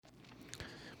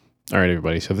All right,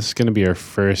 everybody. So this is going to be our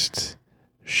first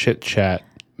shit chat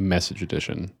message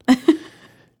edition.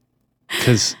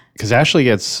 Because Ashley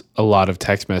gets a lot of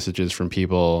text messages from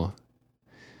people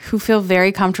who feel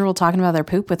very comfortable talking about their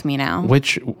poop with me now.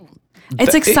 Which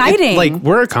it's exciting. Like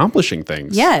we're accomplishing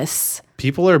things. Yes.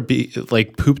 People are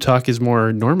like poop talk is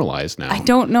more normalized now. I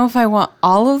don't know if I want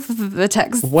all of the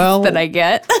texts that I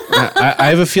get. I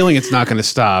have a feeling it's not going to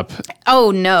stop.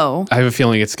 Oh no. I have a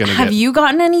feeling it's going to. Have you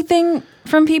gotten anything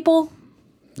from people?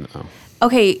 No.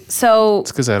 Okay, so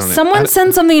it's because I don't. Someone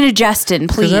send something to Justin,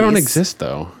 please. Because I don't exist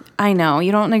though. I know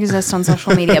you don't exist on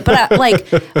social media, but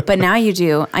but now you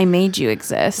do. I made you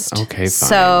exist. Okay, fine.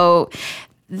 So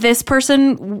this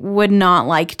person would not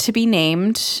like to be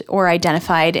named or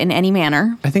identified in any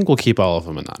manner. I think we'll keep all of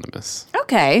them anonymous.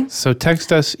 Okay. So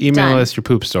text us, email us your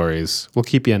poop stories. We'll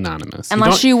keep you anonymous.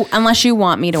 Unless you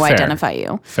want me to identify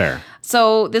you. Fair.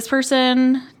 So this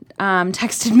person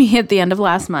texted me at the end of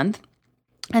last month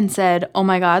and said, "Oh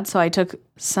my God, so I took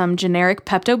some generic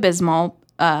Pepto-Bismol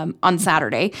on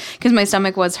Saturday because my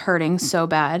stomach was hurting so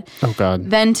bad. Oh God.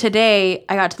 Then today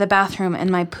I got to the bathroom and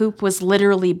my poop was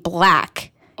literally black."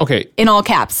 Okay. In all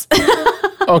caps.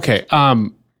 Okay.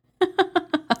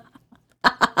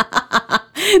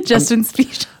 Justin's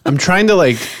speech. I'm trying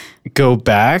to go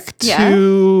back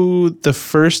to the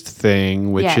first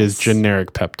thing, which is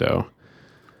generic Pepto.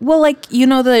 Well, you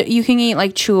can eat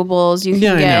chewables. You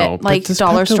can get does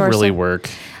dollar Pepto store really stuff. work?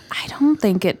 I don't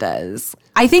think it does.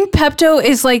 I think Pepto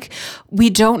is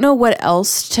we don't know what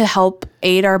else to help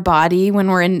aid our body when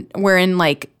we're in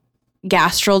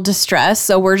gastral distress.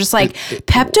 So we're just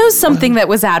Pepto's something that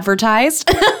was advertised.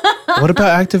 What about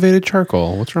activated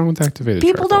charcoal? What's wrong with activated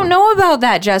charcoal? People don't know about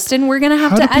that, Justin. We're going to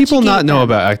have to educate them. How do people not know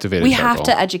about activated charcoal? We have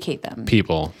to educate them.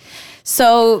 People.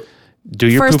 So do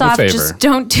your first poop off, a favor. just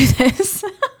don't do this.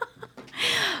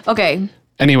 Okay.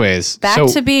 Anyways. Back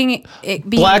to being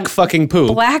black fucking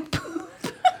poop. Black poop.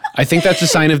 I think that's a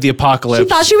sign of the apocalypse. She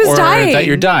thought she was dying. That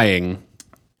you're dying.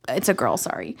 It's a girl,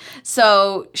 sorry.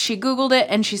 So she Googled it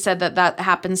and she said that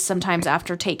happens sometimes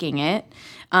after taking it.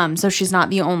 So she's not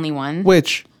the only one.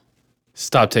 Which,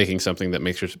 stop taking something that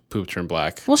makes your poop turn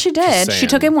black. Well, she did. She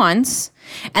took it once.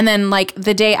 And then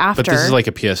the day after. But this is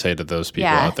a PSA to those people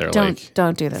out there.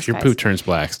 Don't do this, if your poop turns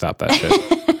black, stop that shit.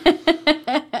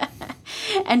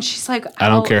 And she's like, I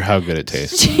don't care how good it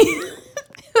tastes. Ew.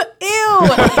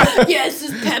 Yes,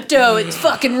 it's Pepto. It's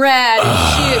fucking rad.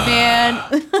 Shit,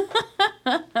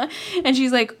 man. And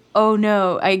she's like, oh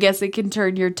no, I guess it can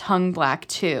turn your tongue black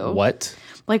too. What?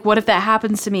 What if that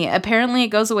happens to me? Apparently it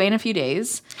goes away in a few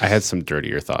days. I had some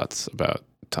dirtier thoughts about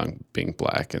tongue being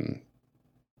black and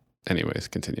anyways,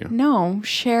 continue. No,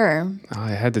 share.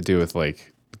 I had to do with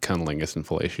cunnilingus and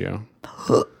fellatio.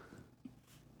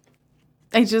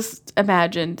 I just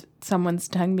imagined someone's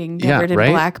tongue being covered in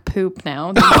black poop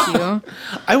now. Thank you.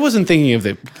 I wasn't thinking of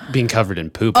it being covered in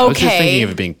poop. I was just thinking of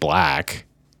it being black.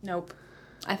 Nope.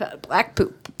 I thought black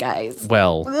poop, guys.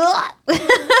 Well,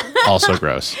 also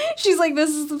gross. She's like,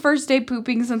 this is the first day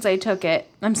pooping since I took it.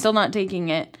 I'm still not taking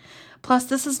it. Plus,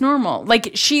 this is normal.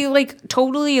 She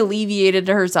totally alleviated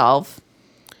herself.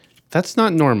 That's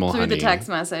not normal, through honey. The text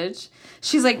message.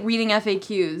 She's reading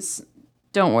FAQs.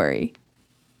 Don't worry.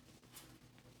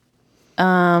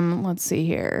 Let's see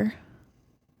here.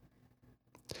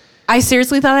 I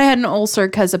seriously thought I had an ulcer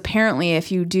because apparently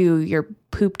if you do, your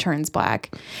poop turns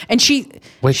black. And she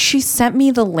sent me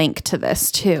the link to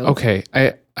this too. Okay.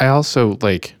 I also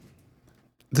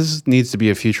this needs to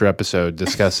be a future episode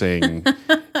discussing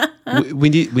we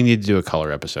need to do a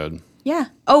color episode. Yeah.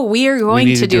 Oh, we are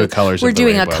going to do a colors. We're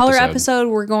doing a color episode.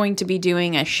 We're going to be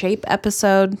doing a shape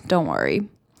episode. Don't worry.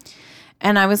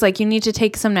 And I was like, you need to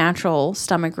take some natural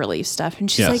stomach relief stuff.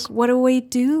 And she's like, what do we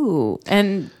do?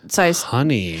 And so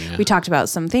we talked about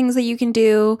some things that you can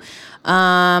do.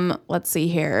 Let's see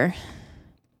here.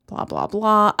 Blah, blah,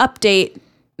 blah. Update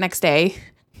next day.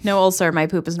 No ulcer. My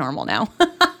poop is normal now.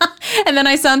 And then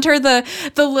I sent her the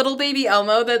little baby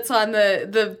Elmo that's on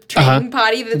the training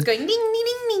potty that's going ding,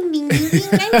 ding, ding, ding, ding, ding.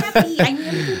 I'm happy. I'm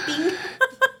pooping.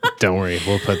 Don't worry.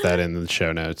 We'll put that in the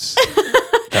show notes.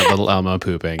 That little Elmo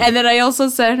pooping. And then I also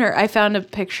sent her, I found a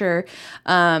picture.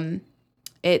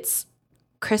 It's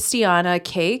Christiane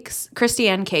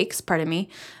Cakes, pardon me.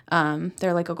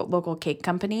 They're a local cake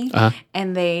company.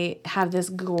 And they have this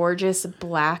gorgeous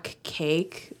black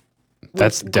cake.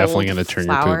 That's definitely going to turn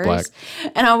your poop black.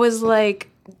 And I was like,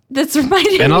 that's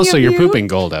reminding me And also of you're you. pooping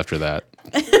gold after that.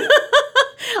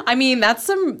 I mean, that's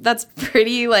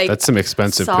pretty that's some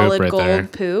expensive solid poop right there.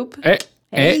 Gold poop.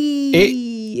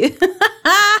 Hey.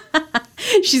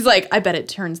 She's like, I bet it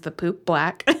turns the poop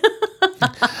black.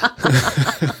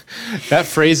 That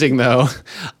phrasing though,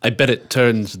 I bet it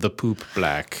turns the poop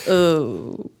black.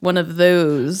 Oh, one of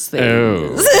those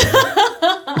things.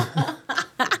 Oh.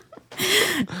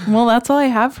 Well, that's all I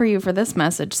have for you for this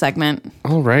message segment.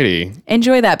 Alrighty.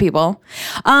 Enjoy that, people.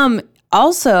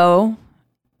 Also,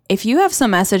 if you have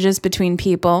some messages between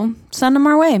people, send them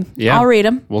our way. Yeah. I'll read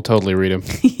them. We'll totally read them.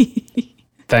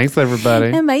 Thanks,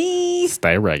 everybody. And bye.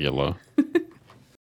 Stay regular.